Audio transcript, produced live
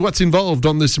what's involved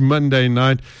on this Monday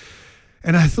night.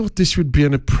 And I thought this would be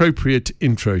an appropriate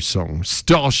intro song,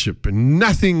 Starship, and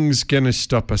nothing's going to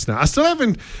stop us now. I still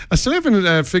haven't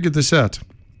figured this out.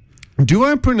 Do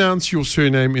I pronounce your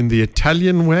surname in the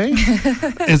Italian way?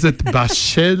 Is it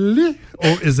Bascelli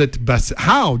or is it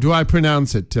How do I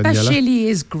pronounce it, Daniela? Bascelli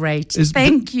is great.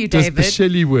 Thank you, David. Does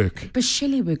Bascelli work?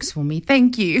 Bascelli works for me.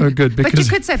 Thank you. Oh, good. But you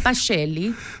could say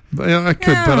Bascelli. Yeah, I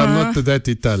could, but I'm not that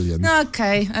Italian.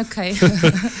 Okay.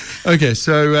 Okay,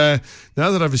 so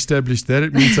now that I've established that,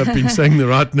 it means I've been saying the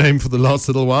right name for the last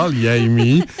little while. Yay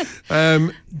me.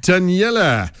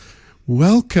 Daniela,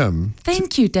 welcome.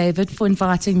 Thank you, David, for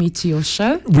inviting me to your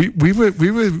show. We were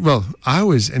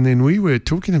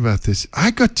talking about this.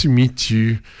 I got to meet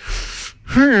you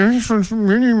from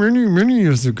many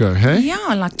years ago, hey?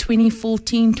 Yeah, like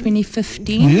 2014,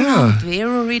 2015. Yeah. There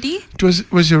already.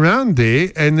 It was around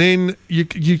there, and then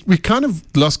we kind of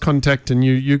lost contact, and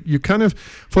you kind of,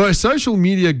 for a social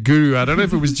media guru, I don't know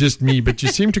if it was just me, but you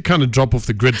seemed to kind of drop off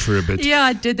the grid for a bit. Yeah,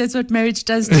 I did. That's what marriage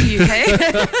does to you, hey?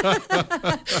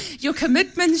 Your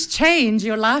commitments change,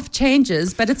 your life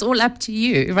changes, but it's all up to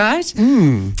you, right?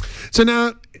 So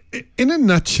now, in a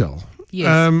nutshell,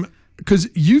 yes. Because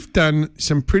you've done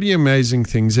some pretty amazing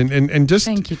things, and just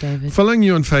thank you, David. Following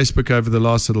you on Facebook over the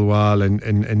last little while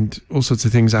and all sorts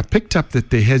of things, I picked up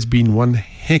that there has been one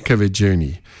heck of a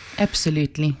journey.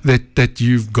 Absolutely. That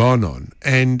you've gone on,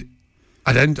 and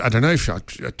I don't know if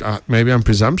maybe I'm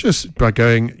presumptuous by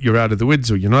going you're out of the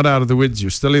woods or you're not out of the woods, you're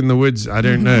still in the woods. I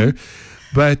don't know,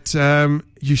 but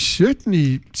you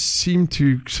certainly seem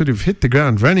to sort of hit the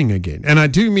ground running again, and I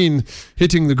do mean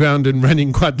hitting the ground and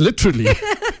running quite literally.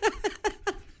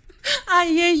 I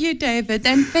hear you, David,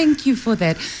 and thank you for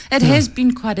that. It has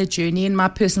been quite a journey in my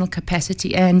personal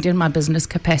capacity and in my business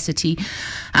capacity.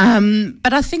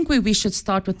 But I think where we should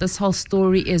start with this whole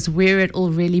story is where it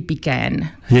all really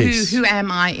began. Yes. Who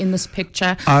am I in this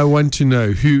picture? I want to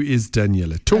know, who is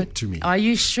Daniela? Talk to me. Are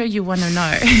you sure you want to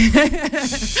know?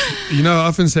 You know, I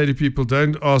often say to people,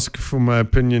 don't ask for my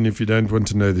opinion if you don't want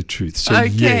to know the truth. So okay.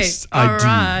 Yes, I do.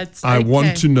 Right. I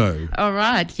want to know. All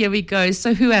right, here we go.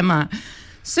 So who am I?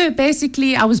 So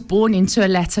basically, I was born into a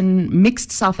Latin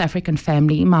mixed South African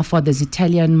family. My father's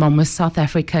Italian, mom was South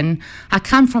African. I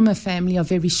come from a family of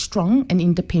very strong and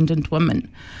independent women.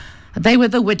 They were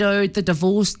the widowed, the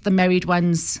divorced, the married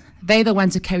ones. They're the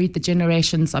ones who carried the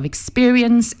generations of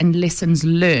experience and lessons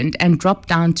learned and dropped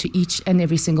down to each and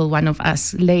every single one of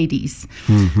us ladies.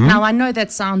 Now, I know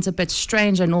that sounds a bit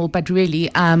strange and all, but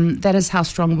really, that is how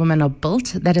strong women are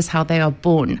built. That is how they are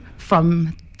born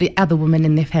from the other women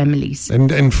in their families.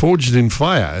 And forged in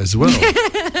fire as well.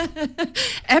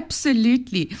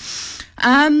 Absolutely.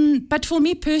 But for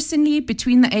me personally,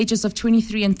 between the ages of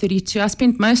 23 and 32, I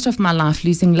spent most of my life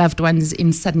losing loved ones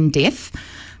in sudden death,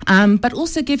 but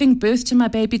also giving birth to my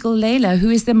baby girl Layla,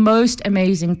 who is the most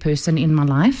amazing person in my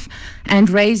life. And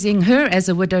raising her as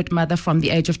a widowed mother from the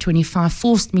age of 25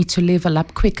 forced me to level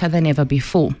up quicker than ever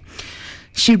before.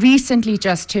 She recently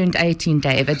just turned 18,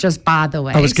 David, just by the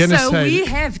way. I was going to say. So we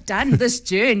have done this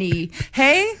journey.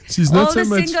 Hey? She's not all so the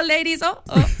much, single ladies.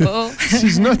 Oh.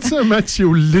 She's not so much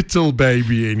your little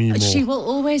baby anymore. She will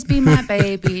always be my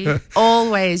baby.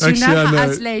 Always. Actually, you know how know.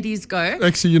 us ladies go.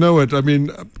 Actually, you know what? I mean,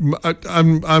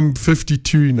 I'm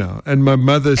 52 now, and my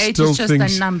mother Age still is just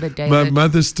thinks. a number, David. My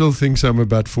mother still thinks I'm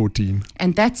about 14.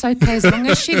 And that's okay as long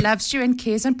as she loves you and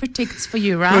cares and protects for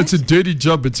you, right? Well, it's a dirty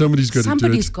job, but somebody's got to do it.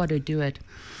 Somebody's got to do it.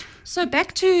 So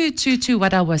back to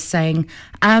what I was saying,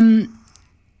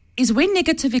 is when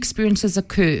negative experiences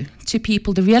occur to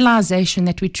people, the realization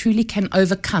that we truly can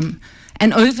overcome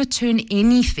and overturn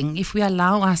anything if we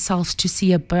allow ourselves to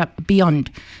see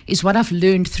beyond is what I've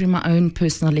learned through my own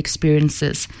personal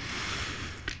experiences.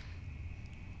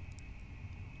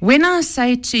 When I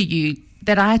say to you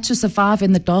that I had to survive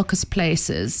in the darkest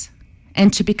places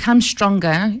and to become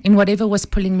stronger in whatever was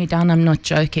pulling me down, I'm not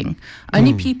joking.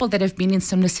 Only people that have been in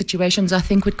similar situations, I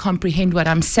think, would comprehend what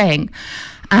I'm saying.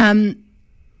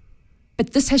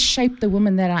 But this has shaped the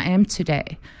woman that I am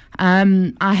today.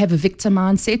 I have a victim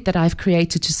mindset that I've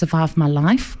created to survive my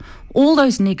life. All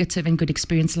those negative and good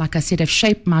experiences, like I said, have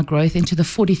shaped my growth into the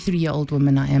 43-year-old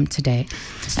woman I am today.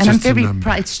 And I'm very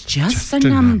proud. It's just a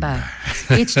number.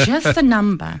 It's just a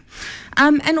number.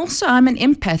 And also, I'm an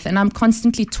empath, and I'm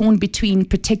constantly torn between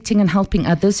protecting and helping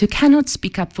others who cannot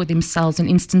speak up for themselves in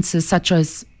instances such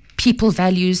as people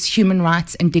values, human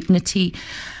rights, and dignity.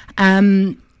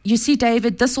 You see,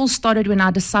 David, this all started when I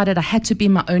decided I had to be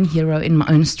my own hero in my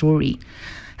own story.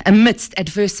 Amidst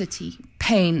adversity,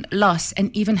 pain, loss,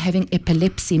 and even having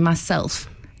epilepsy myself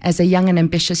as a young and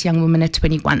ambitious young woman at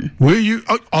 21. Were you?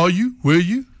 Are you? Were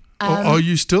you? Are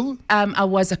you still? I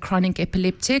was a chronic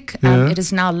epileptic. Yeah. It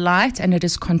is now light and it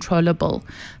is controllable.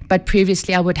 But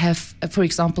previously I would have, for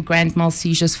example, grand mal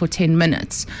seizures for 10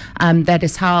 minutes. That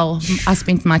is how I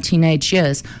spent my teenage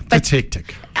years. But, That's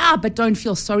hectic. But don't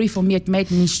feel sorry for me. It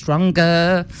made me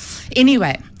stronger.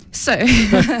 Anyway, so,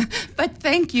 but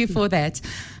thank you for that.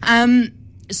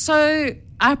 So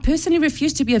I personally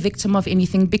refuse to be a victim of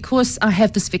anything because I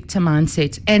have this victim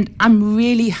mindset, and I'm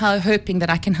really hoping that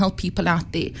I can help people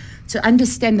out there to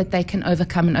understand that they can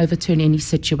overcome and overturn any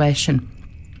situation.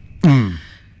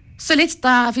 So let's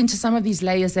dive into some of these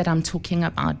layers that I'm talking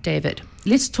about, David.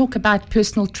 Let's talk about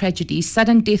personal tragedy,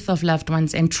 sudden death of loved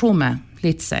ones, and trauma,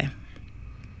 let's say.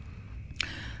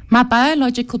 My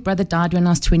biological brother died when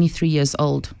I was 23 years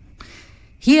old.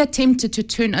 He attempted to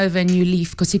turn over a new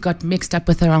leaf because he got mixed up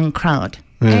with the wrong crowd.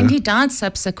 Yeah. And he died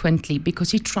subsequently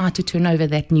because he tried to turn over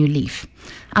that new leaf.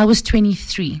 I was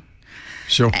 23.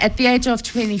 Sure. At the age of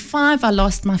 25, I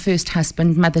lost my first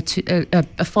husband, father to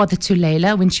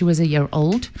Layla, when she was a year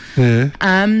old. Yeah.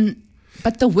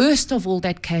 But the worst of all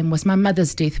that came was my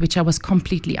mother's death, which I was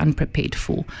completely unprepared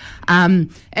for.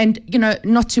 And, you know,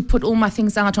 not to put all my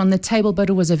things out on the table, but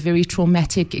it was a very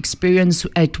traumatic experience.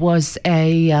 It was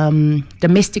a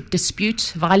domestic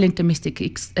dispute, violent domestic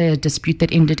dispute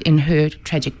that ended in her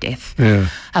tragic death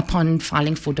upon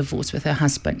filing for divorce with her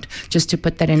husband, just to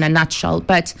put that in a nutshell.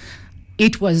 But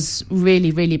it was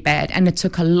really, really bad, and it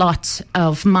took a lot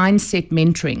of mindset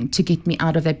mentoring to get me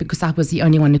out of that because I was the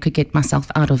only one who could get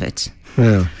myself out of it.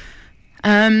 Yeah.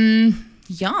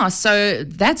 So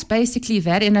that's basically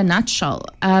that in a nutshell.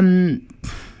 I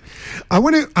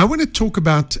want to talk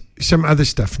about some other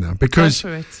stuff now because, go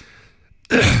for it.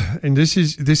 And this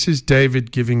is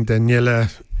David giving Daniela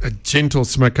a gentle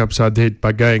smack upside the head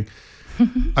by going,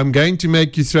 I'm going to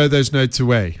make you throw those notes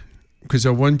away, because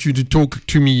I want you to talk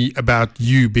to me about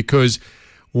you, because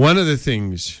one of the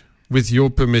things, with your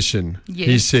permission,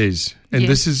 he says, and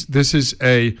this is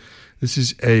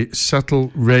a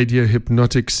subtle radio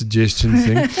hypnotic suggestion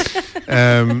thing.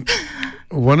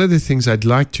 One of the things I'd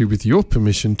like to, with your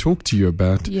permission, talk to you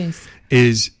about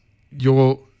is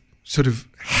your sort of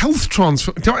health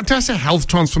did I say health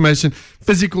transformation,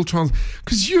 physical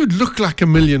because you look like $1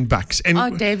 million.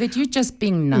 And David, you're just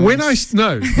being nice.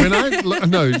 No, you know,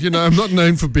 I'm not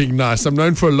known for being nice. I'm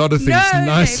known for a lot of things. No,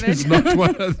 nice David. is not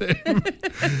one of them.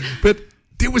 But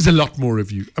there was a lot more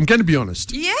of you. I'm going to be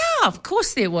honest. Yeah, of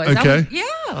course there was. Okay.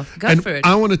 Go for it.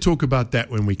 I want to talk about that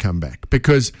when we come back,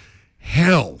 because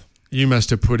hell, you must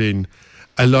have put in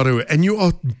a lot of it. And you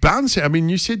are bouncing. I mean,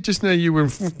 you said just now you were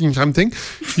something.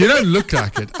 You don't look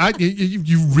like it.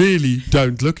 You really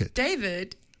don't look it.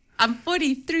 David, I'm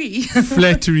 43.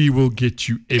 Flattery will get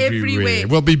you everywhere.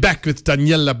 We'll be back with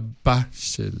Daniela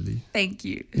Bascelli. Thank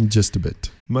you. In just a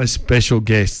bit. My special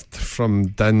guest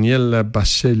from Daniela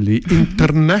Bascelli,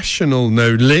 international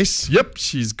no less. Yep,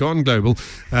 she's gone global.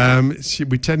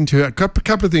 We're chatting to her a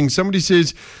couple of things. Somebody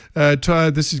says,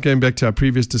 this is going back to our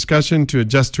previous discussion, to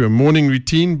adjust to a morning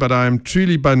routine, but I am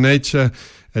truly by nature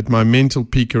at my mental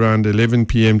peak around 11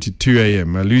 p.m. to 2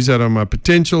 a.m. I lose out on my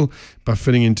potential by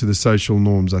fitting into the social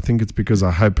norms. I think it's because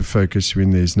I hyper-focus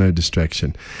when there's no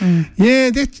distraction.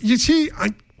 Yeah, you see,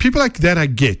 people like that I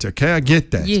get, okay? I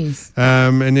get that. Yes.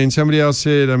 And then somebody else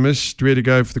said, I missed where to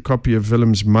go for the copy of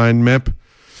Willem's mind map.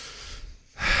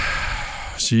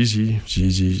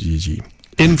 GG.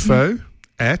 Info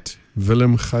at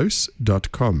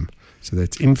willemgous.com. So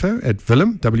that's info at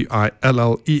Willem,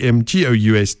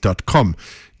 WILLEMGOUS.com.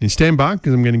 Then stand by,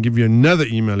 because I'm going to give you another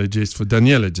email address for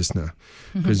Daniela just now.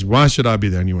 Because why should I be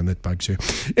the only one that bugs you?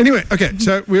 Anyway, okay,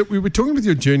 so we were talking with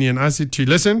your journey, and I said to you,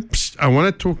 listen, I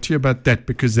want to talk to you about that,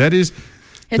 because that is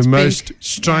the most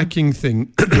striking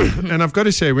thing. And I've got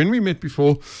to say, when we met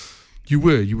before, you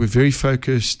were very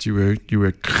focused, you were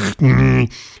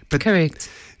but correct.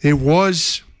 There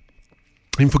was,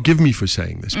 and forgive me for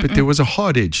saying this, but there was a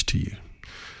hard edge to you.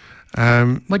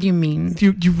 What do you mean?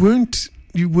 You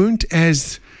weren't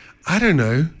as, I don't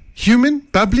know, human,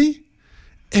 bubbly,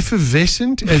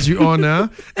 effervescent as you are now,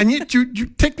 and yet you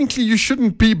technically you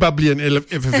shouldn't be bubbly and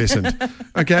effervescent,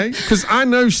 okay? Because I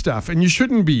know stuff, and you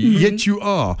shouldn't be, yet you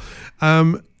are.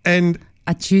 And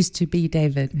I choose to be,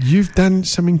 David. You've done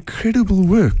some incredible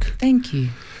work. Thank you.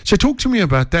 So talk to me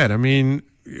about that. I mean,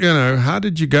 you know, how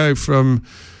did you go from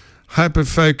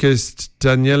hyper-focused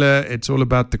Daniela, it's all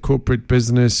about the corporate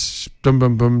business, boom,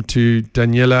 boom, boom, to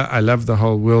Daniela, I love the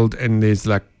whole world, and there's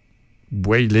like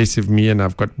way less of me, and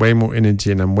I've got way more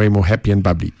energy, and I'm way more happy and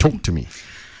bubbly. Talk to me.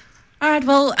 All right.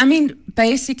 Well, I mean,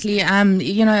 basically,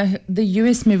 you know, the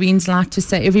U.S. Marines like to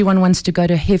say everyone wants to go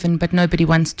to heaven, but nobody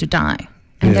wants to die.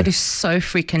 And that is so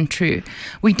freaking true.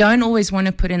 We don't always want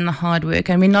to put in the hard work,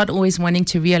 and we're not always wanting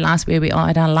to realize where we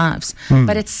are in our lives.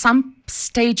 But at some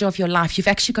stage of your life, you've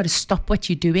actually got to stop what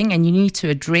you're doing, and you need to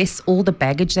address all the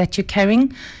baggage that you're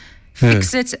carrying,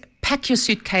 fix it, pack your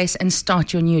suitcase, and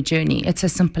start your new journey. It's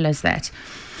as simple as that.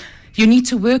 You need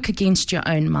to work against your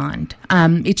own mind.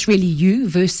 It's really you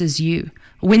versus you.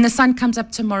 When the sun comes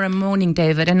up tomorrow morning,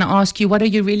 David, and I ask you, what are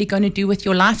you really going to do with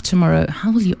your life tomorrow?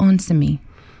 How will you answer me?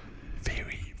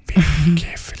 Very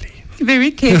carefully.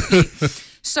 Very carefully.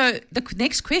 So the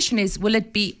next question is, will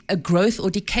it be a growth or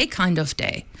decay kind of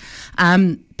day?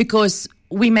 Because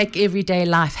we make everyday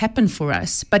life happen for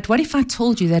us. But what if I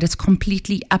told you that it's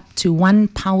completely up to one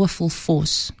powerful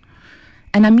force?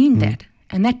 And I mean that.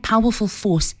 And that powerful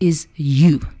force is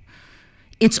you.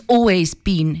 It's always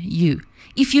been you.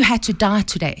 If you had to die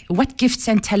today, what gifts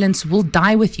and talents will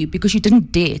die with you because you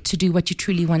didn't dare to do what you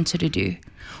truly wanted to do?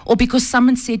 Or because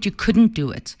someone said you couldn't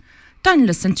do it? Don't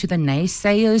listen to the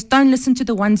naysayers. Don't listen to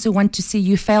the ones who want to see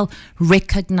you fail.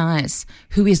 Recognize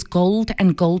who is gold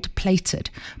and gold-plated.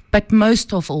 But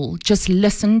most of all, just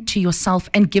listen to yourself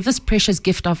and give this precious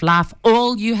gift of life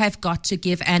all you have got to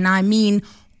give. And I mean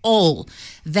all.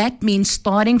 That means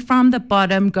starting from the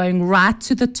bottom, going right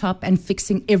to the top and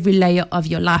fixing every layer of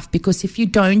your life. Because if you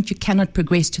don't, you cannot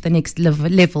progress to the next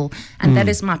level. And that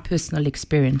is my personal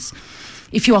experience.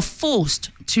 If you are forced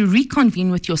to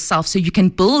reconvene with yourself so you can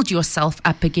build yourself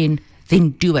up again,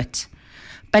 then do it.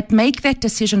 But make that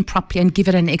decision properly and give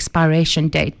it an expiration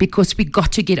date, because we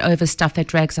got to get over stuff that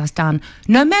drags us down,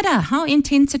 no matter how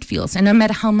intense it feels and no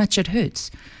matter how much it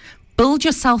hurts. Build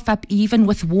yourself up even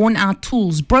with worn out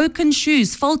tools, broken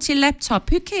shoes, faulty laptop,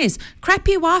 who cares?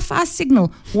 Crappy Wi-Fi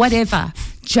signal, whatever.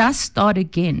 Just start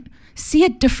again. See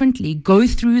it differently. Go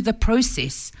through the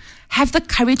process. Have the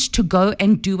courage to go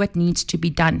and do what needs to be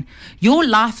done. Your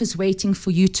life is waiting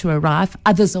for you to arrive.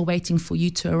 Others are waiting for you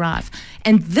to arrive.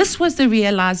 And this was the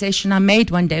realization I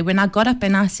made one day when I got up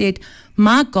and I said,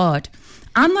 my God,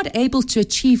 I'm not able to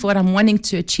achieve what I'm wanting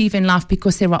to achieve in life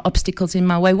because there are obstacles in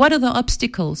my way. What are the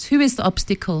obstacles? Who is the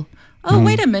obstacle? Oh,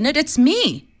 wait a minute, it's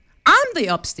me. I'm the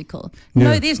obstacle. Yeah.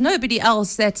 No, there's nobody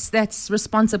else that's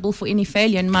responsible for any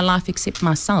failure in my life except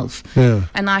myself. Yeah.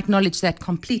 And I acknowledge that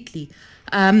completely.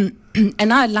 And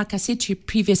I, like I said to you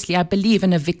previously, I believe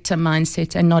in a victim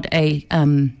mindset and not a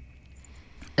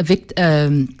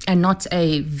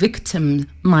victim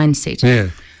mindset. Yeah.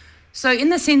 So in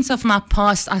the sense of my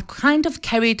past, I kind of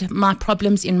carried my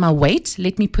problems in my weight.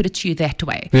 Let me put it to you that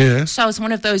way. Yeah. So I was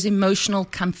one of those emotional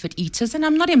comfort eaters, and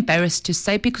I'm not embarrassed to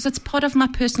say, because it's part of my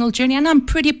personal journey, and I'm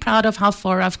pretty proud of how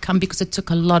far I've come because it took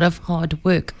a lot of hard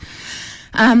work.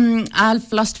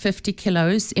 I've lost 50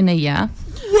 kilos in a year.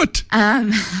 What?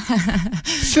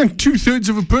 It's like 2/3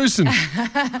 of a person.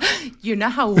 You know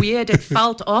how weird it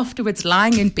felt afterwards,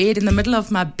 lying in bed in the middle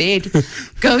of my bed,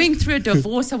 going through a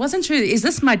divorce. I wasn't sure, is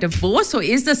this my divorce or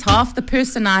is this half the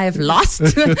person I have lost?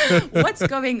 What's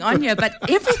going on here? But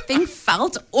everything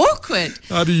felt awkward.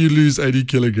 How do you lose 80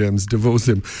 kilograms? Divorce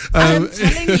him. I'm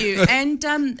telling you. And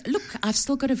look, I've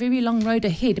still got a very long road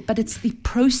ahead, but it's the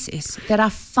process that I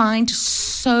find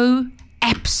so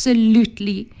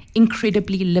absolutely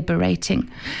incredibly liberating,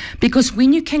 because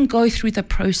when you can go through the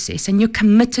process and you're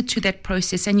committed to that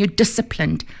process and you're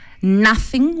disciplined,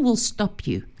 nothing will stop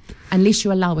you unless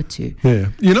you allow it to. Yeah.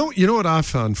 You know what I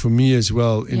found for me as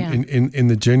well in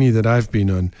the journey that I've been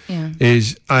on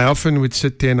is I often would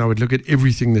sit there and I would look at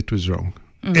everything that was wrong.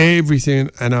 Everything,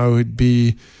 and I would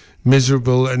be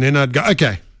miserable, and then I'd go,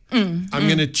 okay, I'm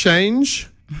going to change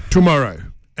tomorrow.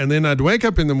 And then I'd wake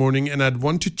up in the morning and I'd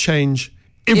want to change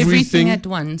everything at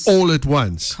once. All at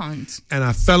once. Can't. And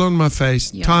I fell on my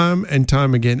face time and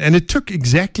time again. And it took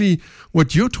exactly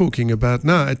what you're talking about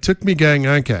now. It took me going,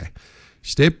 okay,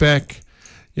 step back.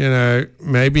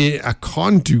 Maybe I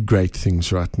can't do great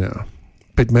things right now,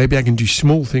 but maybe I can do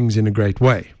small things in a great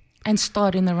way. And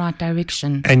start in the right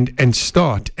direction. And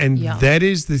start. And that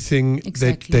is the thing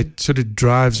that sort of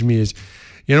drives me is,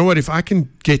 you know what, if I can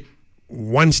get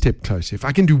one step closer, if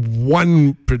I can do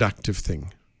one productive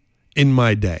thing in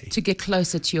my day to get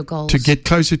closer to your goals, to get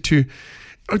closer to,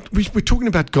 we're talking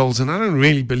about goals, and I don't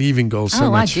really believe in goals so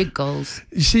much. I dig goals.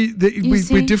 You see,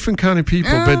 we're different kind of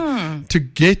people, but to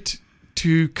get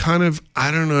to kind of, I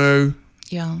don't know,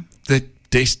 that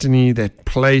destiny, that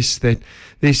place, that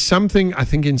there's something I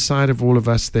think inside of all of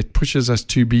us that pushes us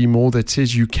to be more, that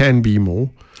says you can be more.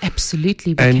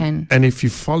 Absolutely, we can. And if you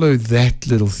follow that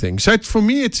little thing, so for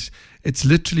me, it's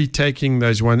literally taking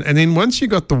those and then once you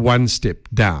got the one step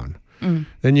down,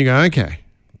 then you go, okay,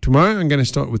 tomorrow I'm going to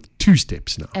start with 2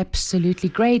 steps now. Absolutely.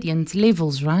 Gradients,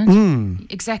 levels, right?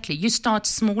 Exactly. You start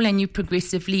small and you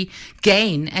progressively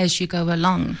gain as you go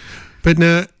along. But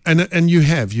now, and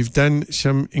you've done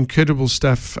some incredible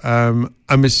stuff. I'm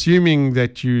assuming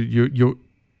that you're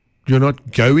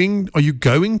not going. Are you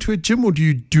going to a gym, or do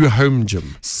you do a home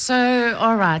gym? So,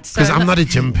 all right. Because I'm not a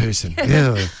gym person.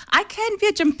 Yeah. I can be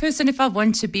a gym person if I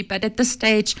want to be, but at this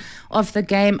stage of the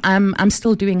game, I'm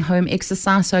still doing home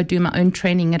exercise. So I do my own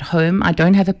training at home. I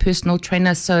don't have a personal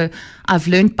trainer, so I've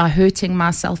learned by hurting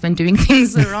myself and doing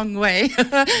things the wrong way,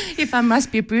 if I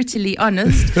must be brutally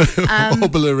honest.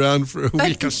 Hobble around for a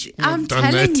week. I'm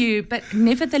telling you, but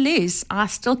nevertheless, I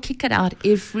still kick it out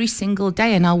every single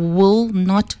day, and I will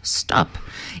not stop.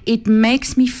 It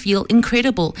makes me feel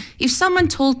incredible. If someone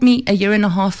told me a year and a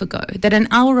half ago that an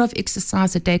hour of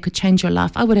exercise a day could change your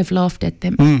life, I would have laughed at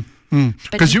them.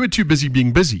 Because you were too busy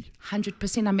being busy.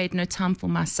 100%, I made no time for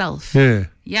myself.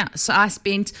 Yeah. So I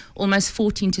spent almost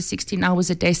 14 to 16 hours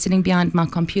a day sitting behind my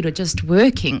computer just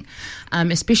working,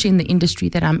 especially in the industry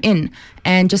that I'm in,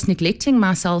 and just neglecting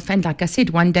myself. And like I said,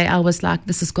 one day I was like,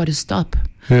 this has got to stop.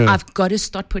 I've got to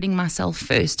start putting myself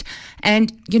first.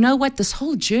 And you know what? This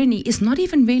whole journey is not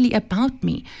even really about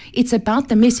me. It's about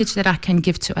the message that I can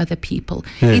give to other people.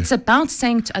 It's about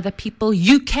saying to other people,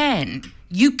 you can.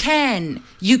 You can.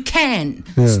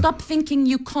 Stop thinking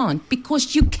you can't,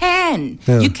 because you can.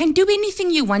 You can do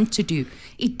anything you want to do.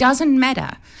 It doesn't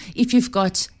matter if you've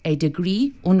got a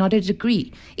degree or not a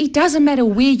degree. It doesn't matter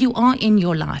where you are in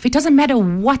your life. It doesn't matter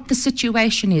what the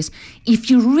situation is. If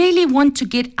you really want to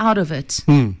get out of it,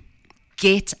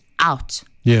 get out.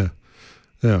 Yeah.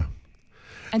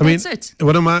 And that's it.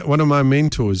 One of my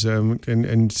mentors,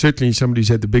 and certainly somebody who's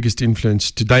had the biggest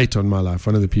influence to date on my life,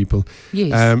 one of the people.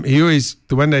 Yes. He always,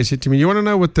 the one day said to me, "You want to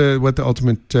know what the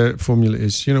ultimate formula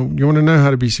is? You want to know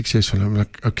how to be successful." I'm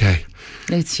like, okay,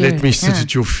 let me sit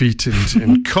at your feet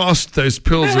and cast those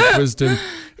pearls of wisdom.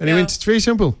 And he went, "It's very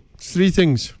simple. It's 3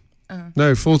 things.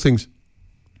 No, 4 things.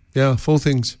 Yeah, 4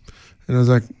 things." And I was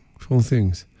like, 4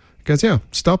 things. He goes, "Yeah,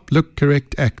 stop, look,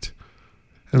 correct, act."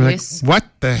 And I'm like, what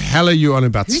the hell are you on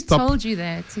about? Who told you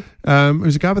that? It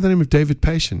was a guy by the name of David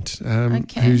Patient,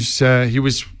 who's he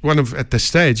was one of, at the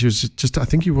stage, he was just, I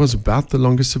think he was about the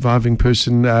longest surviving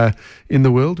person in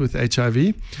the world with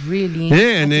HIV. Really?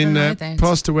 Yeah, and then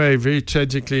passed away very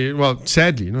tragically, well,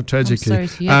 sadly, not tragically. I'm sorry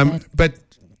to hear that. But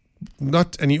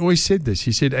not, and he always said this,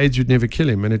 he said AIDS would never kill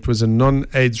him, and it was a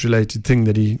non-AIDS related thing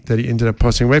that he ended up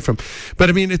passing away from. But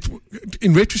I mean, it's,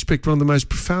 in retrospect, one of the most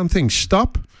profound things.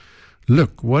 Stop.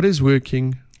 Look, what is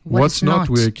working, what's not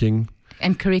working,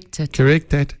 and correct it.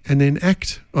 Correct that, and then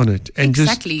act on it. And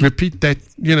just repeat that,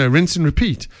 rinse and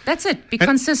repeat. That's it. Be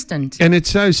consistent. And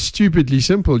it's so stupidly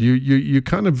simple. You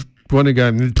kind of want to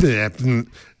go,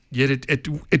 yet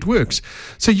it works.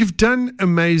 So you've done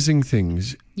amazing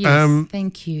things. Yes,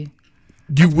 thank you.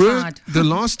 You were, the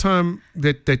last time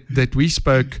that we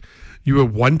spoke, you were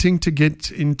wanting to get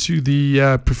into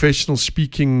the professional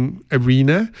speaking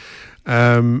arena.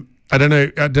 I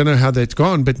don't know how that's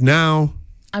gone, but now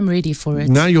I'm ready for it.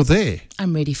 Now you're there.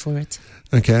 I'm ready for it.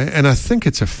 Okay, and I think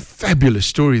it's a fabulous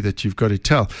story that you've got to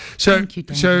tell. So, Thank you,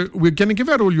 Dan. So we're going to give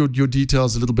out all your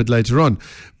details a little bit later on.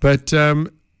 But are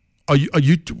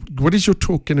you? What is your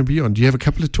talk going to be on? Do you have a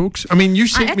couple of talks? I mean, you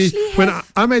sent me when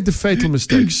I made the fatal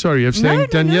mistake. Sorry, of saying,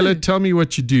 Daniela, tell me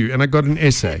what you do, and I got an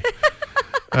essay.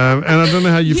 And I don't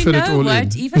know how you fit it all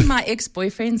in. Even my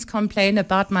ex-boyfriends complain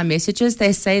about my messages.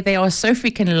 They say they are so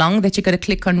freaking long that you got to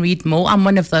click on read more. I'm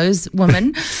one of those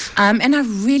women. And I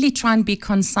really try and be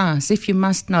concise, if you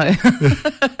must know.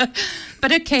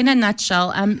 But okay, in a nutshell,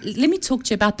 let me talk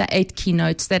to you about the 8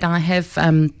 keynotes that I have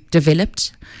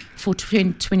developed for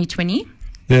 2020.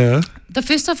 Yeah. The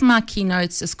first of my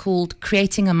keynotes is called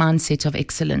Creating a Mindset of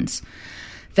Excellence.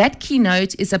 That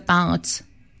keynote is about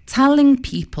telling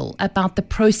people about the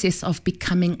process of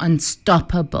becoming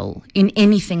unstoppable in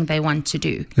anything they want to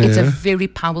do. Yeah. It's a very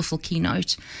powerful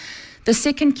keynote. The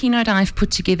second keynote I've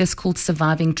put together is called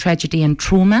Surviving Tragedy and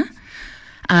Trauma.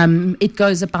 It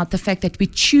goes about the fact that we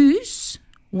choose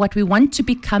what we want to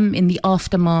become in the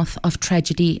aftermath of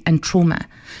tragedy and trauma.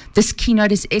 This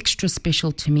keynote is extra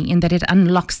special to me in that it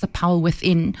unlocks the power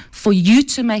within for you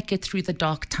to make it through the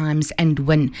dark times and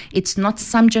win. It's not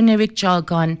some generic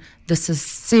jargon. This is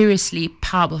seriously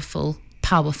powerful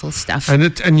stuff.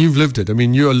 And you've lived it. I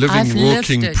mean, you're living,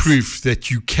 walking proof that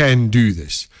you can do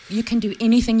this. You can do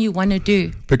anything you want to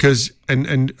do. Because,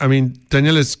 and I mean,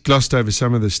 Daniela's glossed over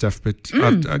some of this stuff, but,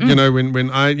 you know, when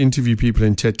I interview people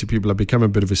and chat to people, I become a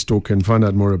bit of a stalker and find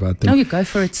out more about them. Oh, you go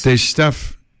for it. There's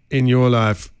stuff in your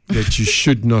life that you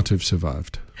should not have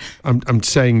survived. I'm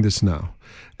saying this now.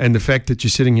 And the fact that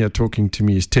you're sitting here talking to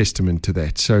me is testament to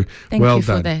that. So Thank well you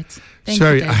done. for that.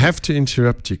 Sorry, I have to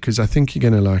interrupt you because I think you're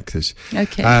going to like this.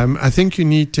 Okay. I think you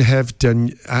need to have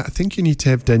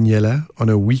Daniela on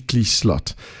a weekly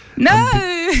slot. No.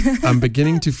 I'm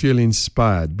beginning to feel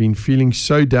inspired. Been feeling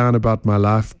so down about my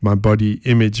life, my body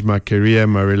image, my career,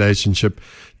 my relationship.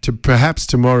 To perhaps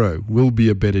tomorrow will be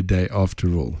a better day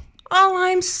after all. Oh,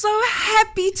 I'm so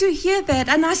happy to hear that.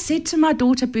 And I said to my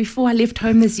daughter before I left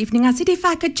home this evening, I said, if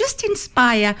I could just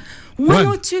inspire one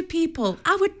or two people,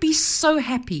 I would be so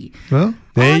happy. Well,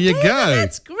 there you David, go.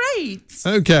 That's great.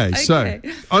 Okay, so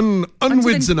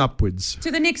onwards and upwards. To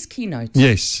the next keynote.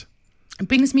 Yes. It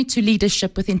brings me to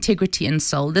leadership with integrity and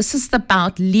soul. This is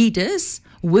about leaders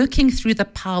working through the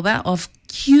power of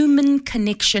human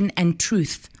connection and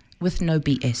truth with no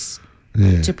BS,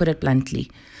 to put it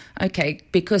bluntly. Okay,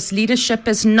 because leadership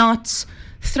is not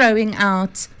throwing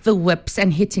out the whips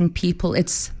and hitting people.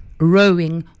 It's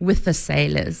rowing with the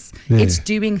sailors. It's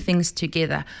doing things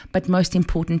together. But most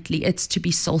importantly, it's to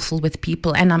be soulful with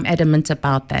people. And I'm adamant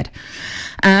about that.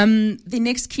 The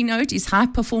next keynote is high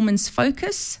performance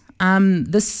focus.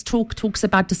 This talks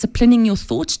about disciplining your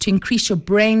thoughts to increase your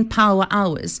brain power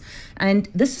hours. And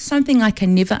this is something I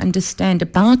can never understand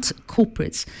about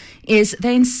corporates, is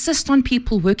they insist on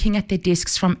people working at their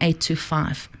desks from 8 to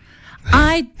 5.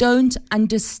 I don't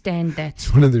understand that.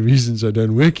 It's one of the reasons I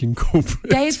don't work in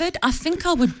corporate. David, I think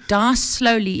I would die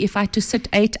slowly if I had to sit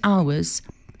 8 hours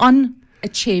on a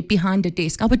chair behind a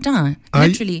desk. I would die,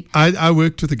 literally. I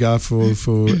worked with a guy for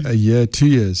a year, 2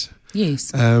 years.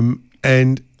 Yes.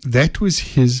 And that was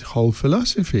his whole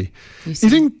philosophy. He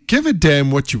didn't give a damn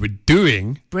what you were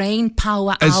doing. Brain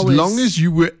power as hours. As long as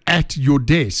you were at your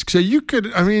desk. So you could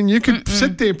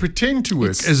sit there and pretend to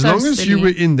work. It's as so long as silly. you were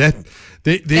in that,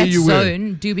 there you were.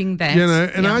 Zone, doing that.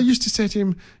 And I used to say to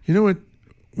him, you know what,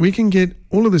 we can get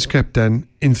all of this crap done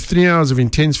in 3 hours of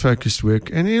intense focused work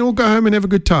and then we'll go home and have a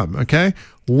good time, okay?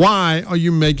 Why are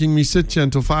you making me sit here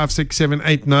until 5, 6, 7,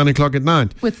 8, 9 o'clock at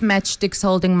night? With matchsticks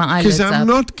holding my eyelids up. Because I'm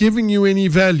not giving you any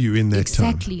value in that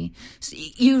time. Exactly. So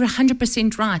you're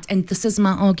 100% right. And this is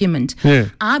my argument. Yeah.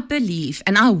 I believe,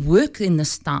 and I work in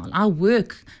this style. I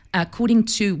work according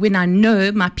to when I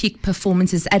know my peak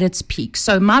performance is at its peak.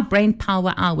 So my brain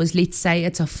power hours, let's say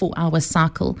it's a 4-hour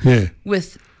cycle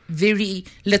with very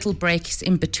little breaks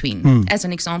in between. As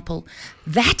an example,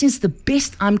 that is the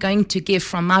best I'm going to give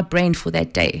from my brain for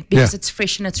that day because it's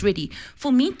fresh and it's ready.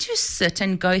 For me to sit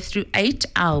and go through 8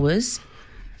 hours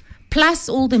plus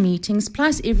all the meetings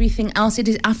plus everything else,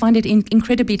 I find it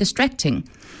incredibly distracting.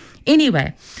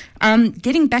 Anyway,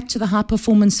 getting back to the high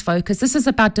performance focus, this is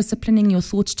about disciplining your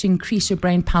thoughts to increase your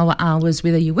brain power hours,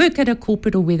 whether you work at a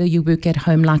corporate or whether you work at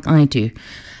home like I do.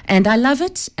 And I love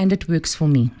it and it works for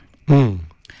me.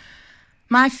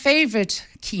 My favorite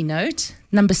keynote,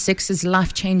 number 6, is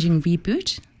Life-Changing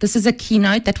Reboot. This is a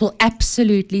keynote that will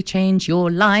absolutely change your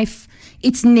life.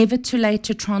 It's never too late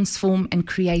to transform and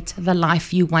create the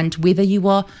life you want, whether you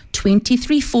are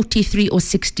 23, 43, or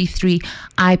 63.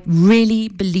 I really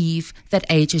believe that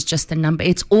age is just a number.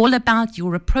 It's all about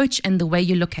your approach and the way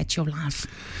you look at your life.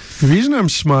 The reason I'm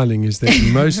smiling is that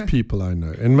most people I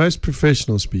know, and most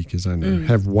professional speakers I know,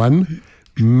 have one,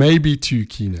 maybe 2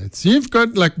 keynotes. You've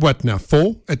got like what now,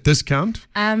 4 at this count?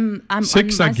 I'm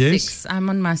 6, on my I guess. 6. I'm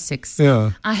on my 6.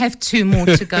 Yeah. I have 2 more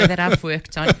to go that I've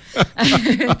worked on.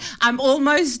 I'm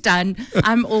almost done.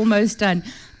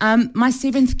 My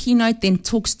 7th keynote then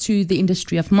talks to the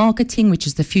industry of marketing, which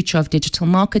is the future of digital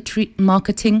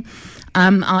marketing.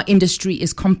 Our industry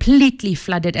is completely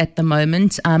flooded at the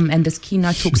moment, and this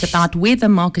keynote talks about where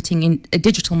the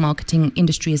digital marketing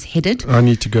industry is headed. I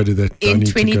need to go to that. In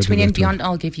 2020 and beyond,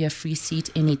 I'll give you a free seat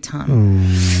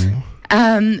anytime.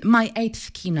 My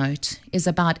 8th keynote is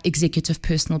about executive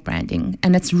personal branding,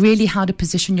 and it's really how to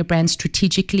position your brand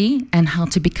strategically and how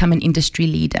to become an industry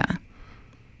leader.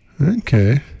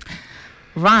 Okay.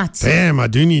 Right. Damn, I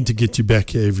do need to get you back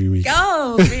here every week.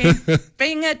 Go,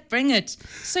 bring it.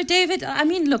 So, David, I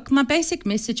mean, look, my basic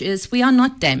message is we are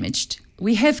not damaged.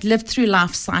 We have lived through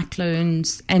life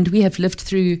cyclones and we have lived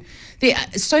through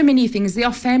so many things. There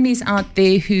are families out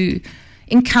there who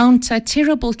encounter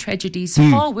terrible tragedies,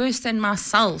 far worse than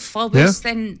myself, far worse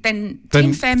than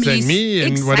 10 families. Than me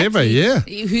and whatever,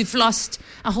 who've lost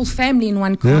a whole family in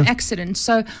one car accident.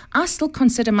 So I still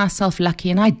consider myself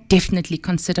lucky and I definitely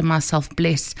consider myself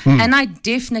blessed. And I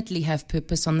definitely have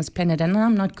purpose on this planet and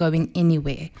I'm not going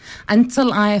anywhere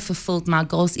until I have fulfilled my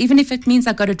goals. Even if it means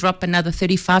I got to drop another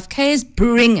 35 Ks,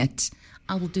 bring it.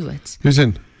 I will do it.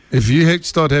 Listen, if you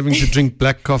start having to drink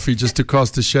black coffee just to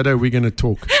cast a shadow, we're going to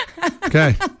talk.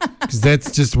 Okay, because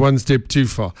that's just one step too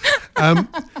far.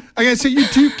 Okay, so you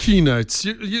do keynotes.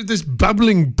 You're this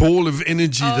bubbling ball of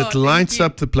energy that lights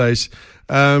up the place.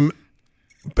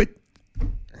 But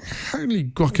holy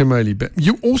guacamole! But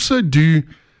you also do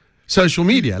social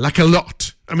media, like a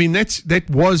lot. I mean, that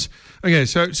was okay.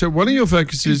 So one of your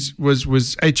focuses was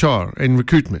HR and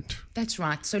recruitment. That's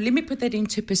right. So let me put that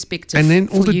into perspective. And then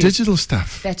all the digital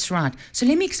stuff. That's right. So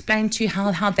let me explain to you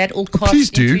how that all Please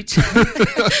do. into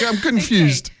I'm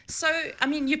confused. Okay. So, I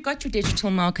mean, you've got your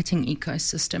digital marketing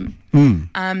ecosystem.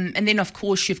 And then, of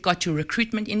course, you've got your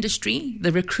recruitment industry.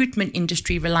 The recruitment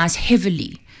industry relies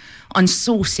heavily on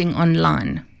sourcing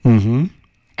online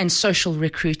and social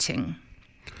recruiting.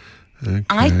 Okay.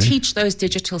 I teach those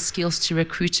digital skills to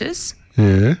recruiters.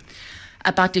 Yeah.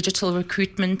 About digital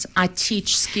recruitment, I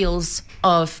teach skills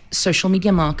of social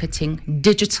media marketing,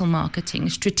 digital marketing,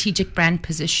 strategic brand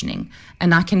positioning,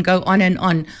 and I can go on and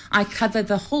on. I cover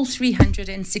the whole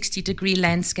 360-degree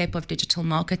landscape of digital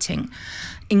marketing,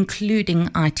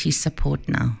 including IT support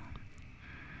now.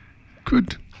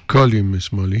 Good call you,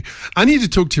 Miss Molly. I need to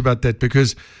talk to you about that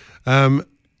because, we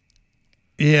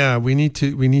need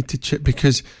to check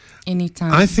because.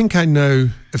 Anytime. I think I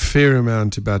know a fair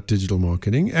amount about digital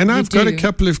marketing, and I've got a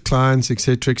couple of clients,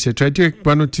 etc., etc. I do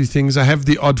one or two things. I have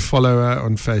the odd follower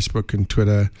on Facebook and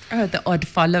Twitter. Oh, the odd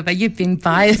follower. You've been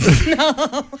biased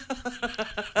now.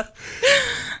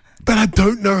 But I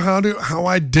don't know how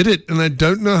I did it, and I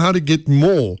don't know how to get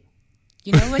more.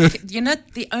 You know what? You know,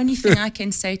 the only thing I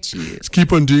can say to you is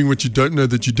keep on doing what you don't know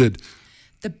that you did.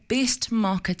 The best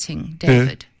marketing,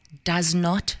 David, does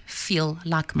not feel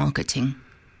like marketing.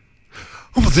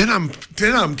 Oh, then I'm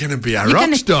going to be a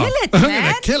rock star. Kill it, I'm man.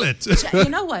 going to kill it. You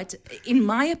know what? In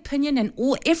my opinion, and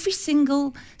every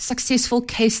single successful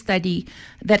case study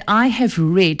that I have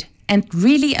read and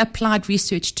really applied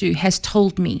research to has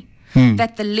told me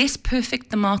that the less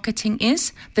perfect the marketing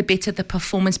is, the better the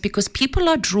performance, because people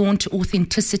are drawn to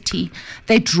authenticity.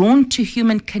 They're drawn to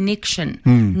human connection,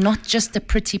 not just a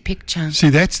pretty picture. See,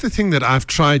 that's the thing that I've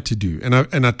tried to do, and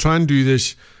I try and do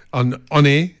this on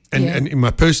air. And in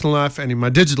my personal life and in my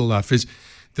digital life is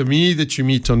the me that you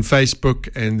meet on Facebook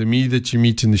and the me that you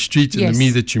meet in the street and the me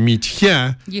that you meet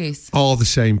here are the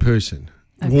same person,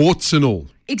 warts and all.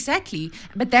 Exactly.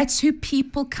 But that's who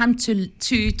people come to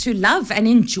love and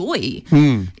enjoy.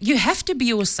 You have to be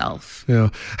yourself. Yeah.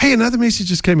 Hey, another message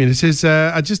just came in. It says,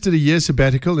 I just did a year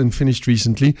sabbatical and finished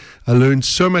recently. I learned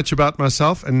so much about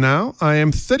myself, and now I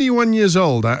am 31 years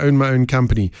old. I own my own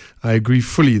company. I agree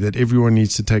fully that everyone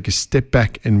needs to take a step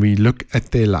back and relook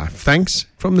at their life. Thanks,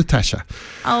 from Natasha.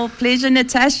 Oh, pleasure,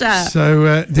 Natasha.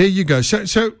 So there you go.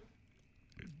 So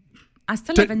I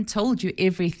still haven't told you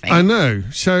everything. I know.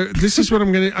 So this is what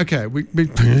I'm going to... Okay.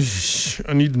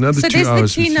 I need another 2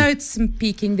 hours. So there's the keynote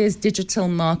speaking. There's digital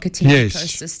marketing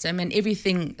ecosystem and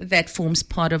everything that forms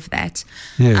part of that.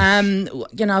 Yes.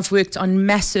 I've worked on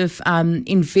massive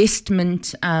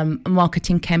investment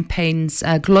marketing campaigns,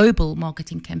 global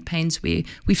marketing campaigns, where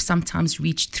we've sometimes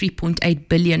reached 3.8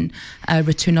 billion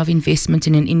return of investment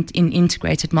in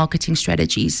integrated marketing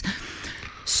strategies.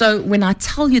 So when I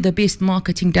tell you the best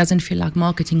marketing doesn't feel like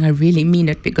marketing, I really mean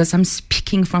it, because I'm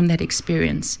speaking from that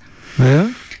experience.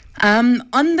 Yeah.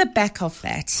 On the back of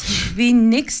that, the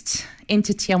next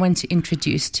entity I want to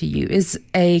introduce to you is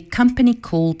a company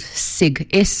called SIG,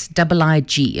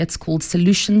 SIIG. It's called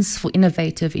Solutions for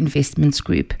Innovative Investments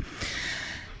Group.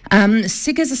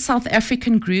 SIG is a South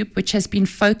African group which has been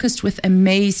focused with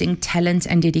amazing talent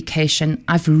and dedication.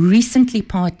 I've recently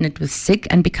partnered with SIG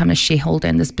and become a shareholder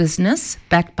in this business,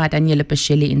 backed by Daniela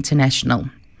Bascelli International.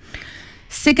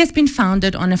 SIG has been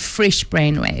founded on a fresh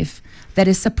brainwave that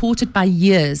is supported by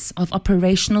years of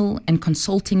operational and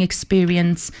consulting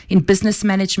experience in business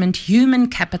management, human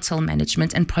capital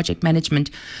management, and project management.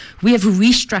 We have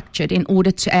restructured in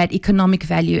order to add economic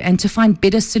value and to find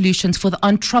better solutions for the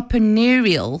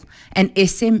entrepreneurial and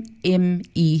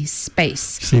SME space.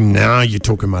 See, now you're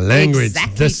talking my language.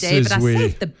 Exactly, this David. is I where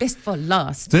saved the best for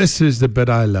last. This is the bit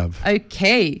I love.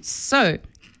 Okay, so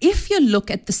if you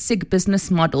look at the SIG business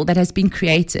model that has been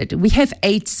created, we have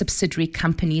 8 subsidiary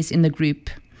companies in the group,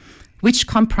 which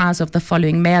comprise of the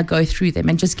following. May I go through them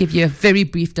and just give you a very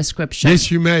brief description?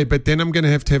 Yes, you may, but then I'm going to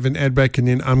have an ad break and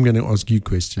then I'm going to ask you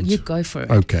questions. You go for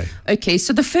it. Okay,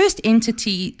 so the first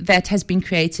entity that has been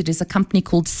created is a company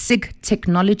called SIG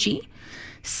Technology.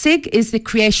 SIG is the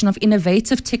creation of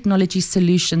innovative technology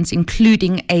solutions,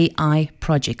 including AI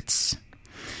projects.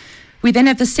 We then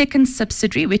have the second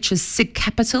subsidiary, which is SIG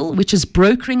Capital, which is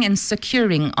brokering and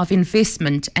securing of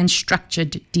investment and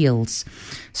structured deals.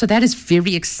 So that is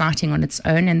very exciting on its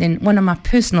own. And then one of my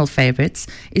personal favorites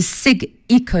is SIG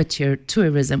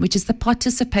Ecotourism, which is the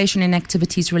participation in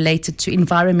activities related to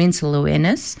environmental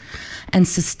awareness and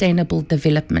sustainable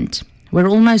development. We're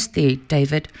almost there,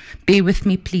 David. Bear with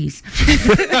me, please.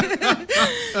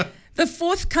 The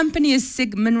fourth company is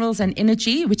SIG Minerals and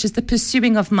Energy, which is the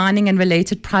pursuing of mining and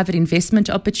related private investment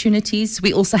opportunities.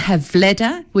 We also have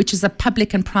VLADA, which is a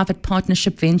public and private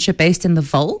partnership venture based in the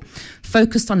Vaal,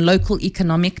 focused on local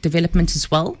economic development as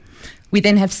well. We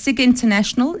then have SIG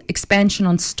International, expansion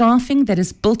on staffing that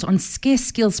is built on scarce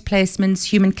skills placements,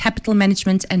 human capital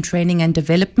management, and training and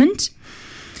development.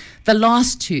 The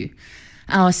last two,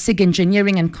 our SIG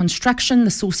Engineering and Construction, the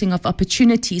sourcing of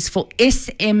opportunities for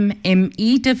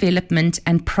SMME development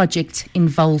and project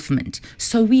involvement.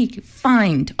 So we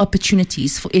find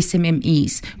opportunities for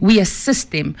SMMEs. We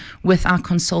assist them with our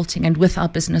consulting and with our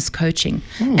business coaching.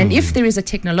 And if there is a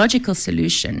technological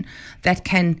solution that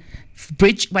can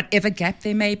bridge whatever gap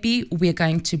there may be, we're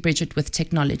going to bridge it with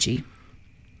technology.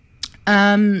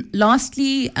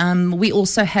 Lastly, we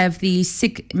also have the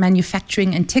SIG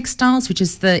Manufacturing and Textiles, which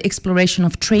is the exploration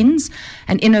of trends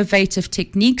and innovative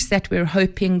techniques that we're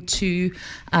hoping to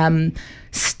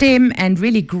stem and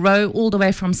really grow all the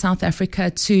way from South Africa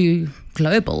to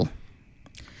global.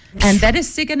 And that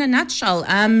is SIG in a nutshell.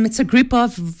 It's a group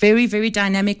of very, very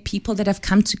dynamic people that have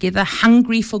come together,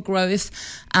 hungry for growth.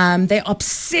 They're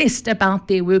obsessed about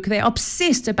their work. They're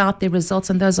obsessed about their results,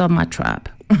 and those are my tribe.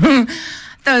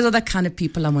 Those are the kind of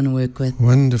people I want to work with.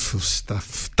 Wonderful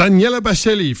stuff. Daniela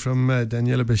Bascelli from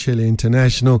Daniela Bascelli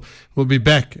International will be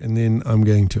back, and then I'm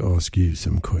going to ask you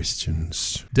some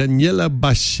questions. Daniela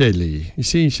Bascelli. You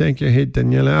see, shake your head,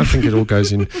 Daniela. I think it all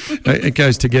goes in. It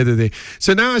goes together there.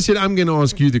 So now I said I'm going to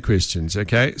ask you the questions,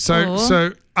 okay?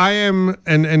 So I am,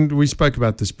 and we spoke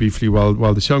about this briefly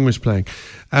while the song was playing,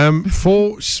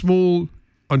 for small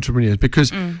entrepreneurs,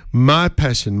 because my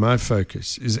passion, my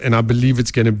focus is, and I believe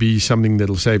it's going to be something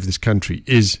that'll save this country,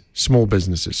 is small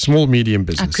businesses, small, medium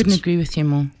businesses. I couldn't agree with you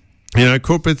more. You know,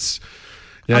 corporates,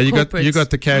 you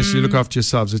got the cash, you look after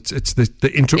yourselves. It's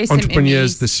the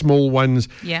entrepreneurs, the small ones.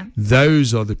 Yeah.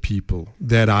 Those are the people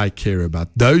that I care about.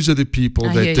 Those are the people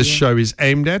that this show is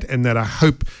aimed at, and that I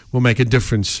hope will make a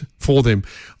difference for them.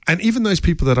 And even those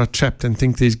people that are trapped and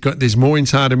think there's more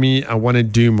inside of me, I want to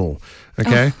do more.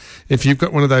 Okay, if you've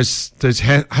got one of those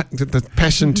the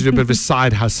passion to do a bit of a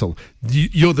side hustle,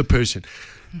 you're the person.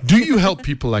 Do you help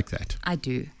people like that? I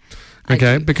do.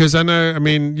 Okay, because I know, I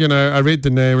mean, you know, I read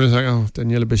the name and I was like, oh,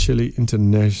 Daniela Bascelli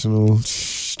International.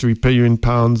 Do we pay you in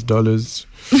pounds, dollars,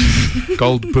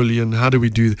 gold bullion? How do we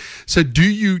do that? So do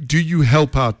you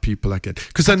help out people like that?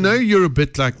 Because I know you're a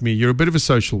bit like me. You're a bit of a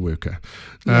social worker.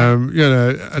 Yeah. You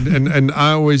know, and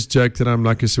I always joke that I'm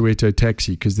like a Soweto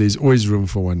taxi, because there's always room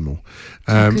for one more.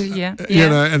 You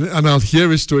know, and I'll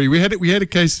hear a story. We had a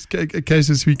case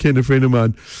this weekend. A friend of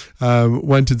mine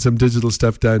wanted some digital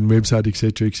stuff done, website,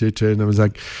 etc., and I was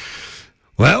like,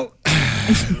 well.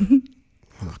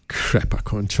 Oh, crap, I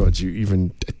can't charge you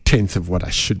even a tenth of what I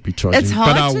should be charging. It's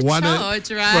hard to charge,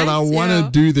 right? But I want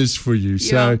to do this for you.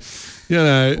 So, you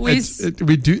know,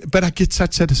 we do. But I get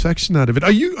such satisfaction out of it.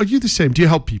 Are you the same? Do you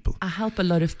help people? I help a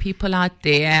lot of people out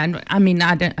there. And I mean,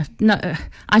 I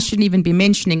shouldn't even be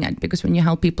mentioning it, because when you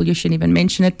help people, you shouldn't even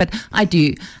mention it. But I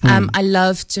do. I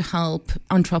love to help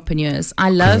entrepreneurs. I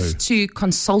love to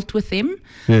consult with them.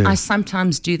 Yeah. I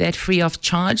sometimes do that free of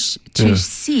charge to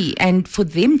see, and for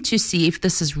them to see if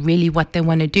this is really what they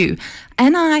want to do.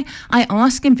 And I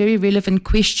ask them very relevant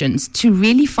questions to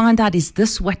really find out, is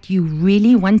this what you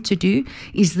really want to do?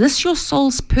 Is this your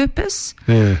soul's purpose?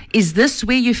 Yeah. Is this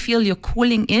where you feel your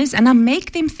calling is? And I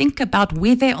make them think about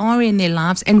where they are in their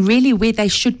lives and really where they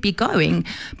should be going.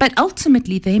 But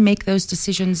ultimately, they make those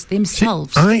decisions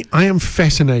themselves. See, I am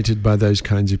fascinated by those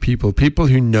kinds of people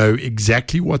who know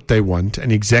exactly what they want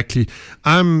and exactly.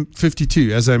 I'm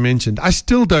 52, as I mentioned. I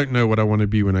still don't know what I want to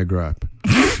be when I grow up.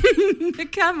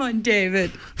 Come on,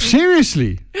 David.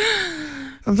 Seriously.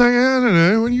 I'm thinking, I don't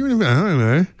know. What do you want to be? I don't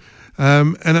know.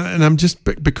 And I'm just,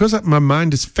 because my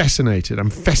mind is fascinated.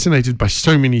 I'm fascinated by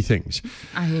so many things.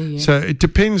 I hear you. So it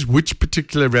depends which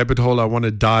particular rabbit hole I want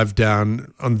to dive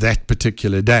down on that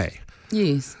particular day.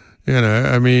 Yes. You know,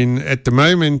 I mean, at the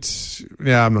moment,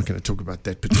 I'm not going to talk about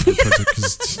that particular project,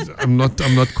 because I'm not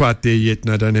quite there yet, and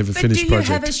I don't have a finished project.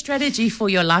 Do you have a strategy for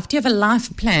your life? Do you have a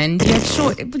life plan? Do you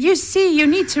have you see, you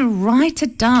need to write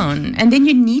it down, and then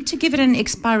you need to give it an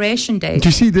expiration date. Do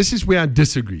you see, this is where I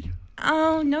disagree.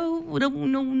 Oh, no.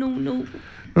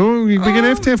 Oh, we're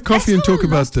going to have coffee and talk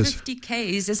about this. 50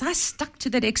 Ks is I stuck to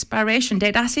that expiration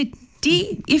date. I said,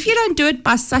 D, if you don't do it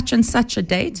by such and such a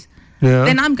date,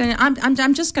 then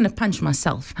I'm just going to punch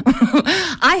myself.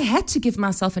 I had to give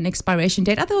myself an expiration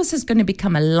date. Otherwise, it's going to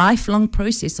become a lifelong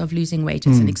process of losing weight,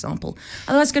 as an example.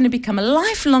 Otherwise, it's going to become a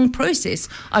lifelong process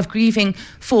of grieving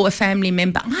for a family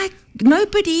member.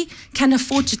 Nobody can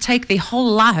afford to take their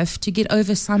whole life to get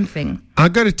over something. I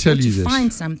got to tell you this.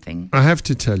 Find something. I have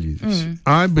to tell you this.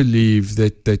 I believe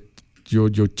that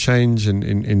your change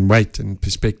in weight and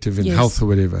perspective and health or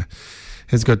whatever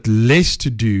has got less to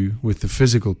do with the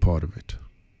physical part of it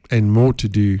and more to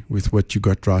do with what you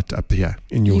got right up here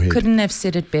in your head. You couldn't have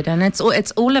said it better. And it's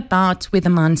all about where the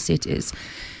mindset is.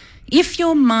 If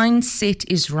your mindset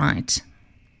is right,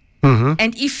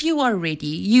 and if you are ready,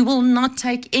 you will not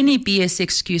take any BS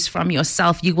excuse from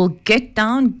yourself. You will get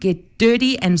down, get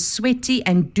dirty and sweaty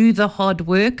and do the hard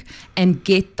work and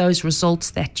get those results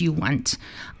that you want.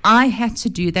 I had to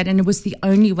do that, and it was the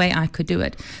only way I could do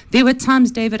it. There were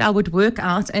times, David, I would work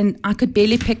out and I could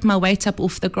barely pick my weight up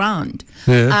off the ground.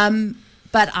 Yeah.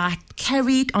 But I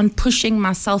carried on pushing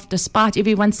myself despite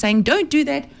everyone saying, don't do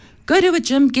that. Go to a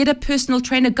gym, get a personal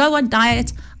trainer, go on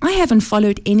diet. I haven't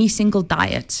followed any single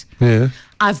diet. Yeah.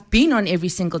 I've been on every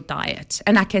single diet,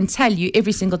 and I can tell you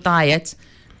every single diet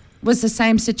was the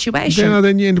same situation. Yeah,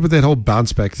 then you end up with that whole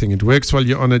bounce back thing. It works while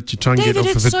you're on it. You try and David,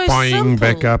 get off of it, buying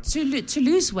back up. To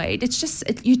lose weight, it's just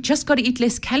you just got to eat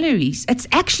less calories. It's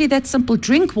actually that simple.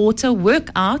 Drink water,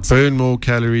 work out. Burn more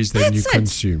calories than you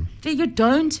consume. You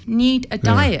don't need a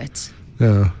diet.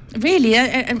 Yeah. Really?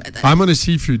 I'm on a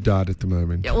seafood diet at the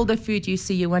moment. All the food you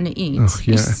see you want to eat. Oh,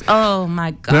 yeah. Oh my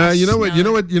gosh. No, you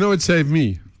know what saved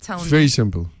me? Tell it's me. very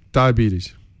simple.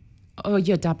 Diabetes. Oh,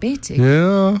 you're diabetic?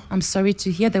 Yeah. I'm sorry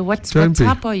to hear that. What Don't be.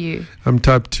 type are you? I'm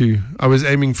type 2. I was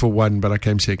aiming for 1, but I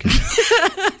came second.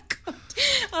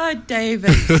 Oh,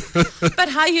 David. But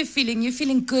how are you feeling? You're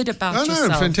feeling good about yourself.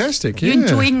 No, fantastic. You're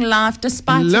enjoying life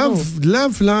despite it all.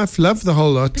 Love life, love the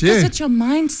whole lot. Because it's your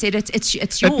mindset.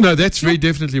 It's your... No, that's very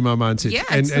definitely my mindset. Yeah,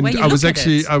 and it's the way you I was look at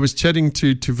it. I was chatting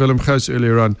to Willem Gous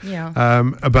earlier on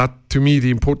about, to me,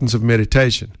 the importance of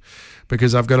meditation.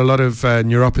 Because I've got a lot of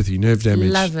neuropathy, nerve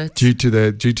damage, Love it. due to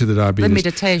the diabetes. The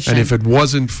meditation. And if it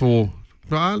wasn't for,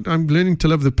 I'm learning to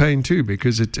love the pain too.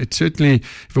 Because it certainly,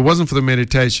 if it wasn't for the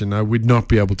meditation, I would not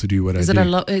be able to do what I do.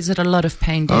 Is it a lot of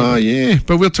pain, David? Oh yeah,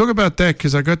 but we'll talk about that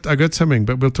because I got something.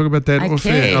 But we'll talk about that off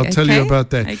air. I'll tell you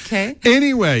about that. Okay.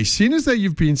 Anyway, seeing as that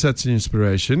you've been such an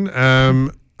inspiration,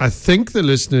 I think the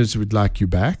listeners would like you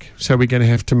back. So we're going to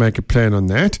have to make a plan on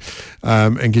that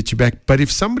and get you back. But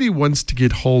if somebody wants to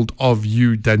get hold of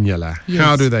you, Daniela,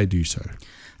 how do they do so?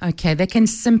 Okay, they can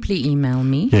simply email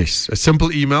me. Yes, a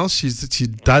simple email. She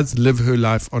does live her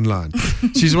life online.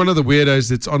 She's one of the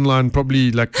weirdos that's online,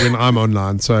 probably like when I'm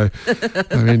online. So,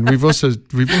 I mean, we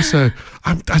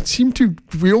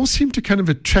all seem to kind of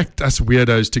attract us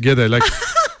weirdos together. Like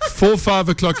 4, 5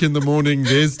 o'clock in the morning,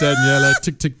 there's Daniela,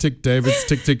 tick, tick, tick, David's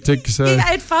tick, tick, tick. So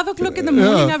at 5 o'clock in the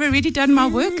morning, I've already done my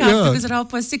workout because at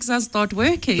 6:30 I start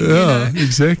working. Yeah,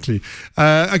 exactly.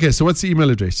 Okay, so what's the email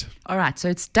address? All right, so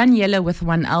it's Daniela with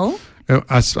 1 L. Oh,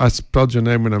 I spelled your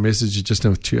name when I messaged you just now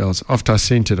with 2 L's. After I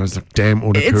sent it, I was like, damn,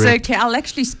 autocorrect. It's okay. I'll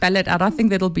actually spell it out. I think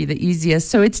that'll be the easiest.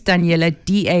 So it's Daniela,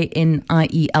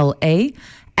 Daniela,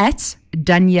 at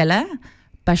Daniela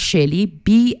Bascelli,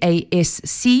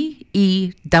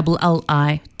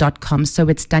 BASCELLI.com. So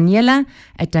it's Daniela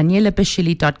at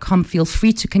DanielaBascelli.com. Feel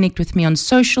free to connect with me on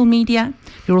social media.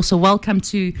 You're also welcome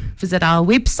to visit our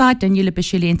website, Daniela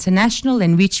Bascelli International,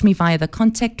 and reach me via the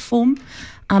contact form.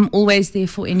 I'm always there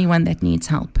for anyone that needs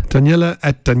help. Daniela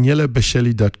at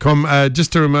DanielaBascelli.com.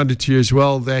 Just a reminder to you as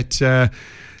well that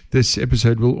this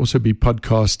episode will also be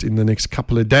podcast in the next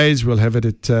couple of days. We'll have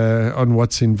it on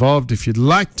What's Involved. If you'd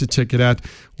like to check it out,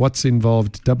 What's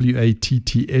Involved,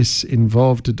 WATTS,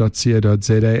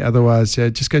 involved.co.za. Otherwise,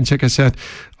 just go and check us out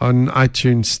on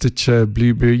iTunes, Stitcher,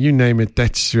 Blueberry, you name it.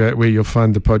 That's where you'll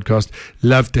find the podcast.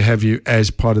 Love to have you as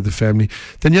part of the family.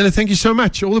 Daniela, thank you so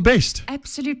much. All the best.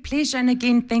 Absolute pleasure. And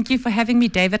again, thank you for having me,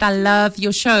 David. I love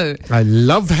your show. I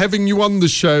love having you on the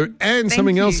show. And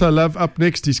something else I love up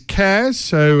next is Kaz.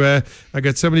 So I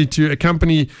got somebody to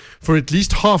accompany for at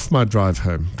least half my drive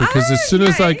home. Because as soon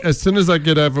as I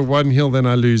get over one hill, then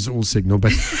I lose all signal.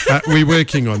 But we're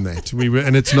working on that.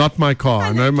 And it's not my car.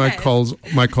 I know my car's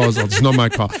it's not my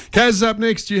car. Kaz up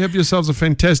next. You have yourselves a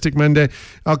fantastic Monday.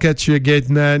 I'll catch you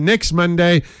again next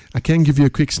Monday. I can give you a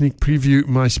quick sneak preview.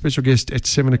 My special guest at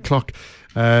 7 o'clock,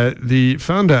 the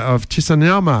founder of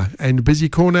Chisanama and Busy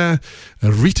Corner,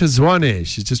 Rita Zwane.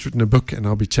 She's just written a book, and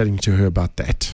I'll be chatting to her about that.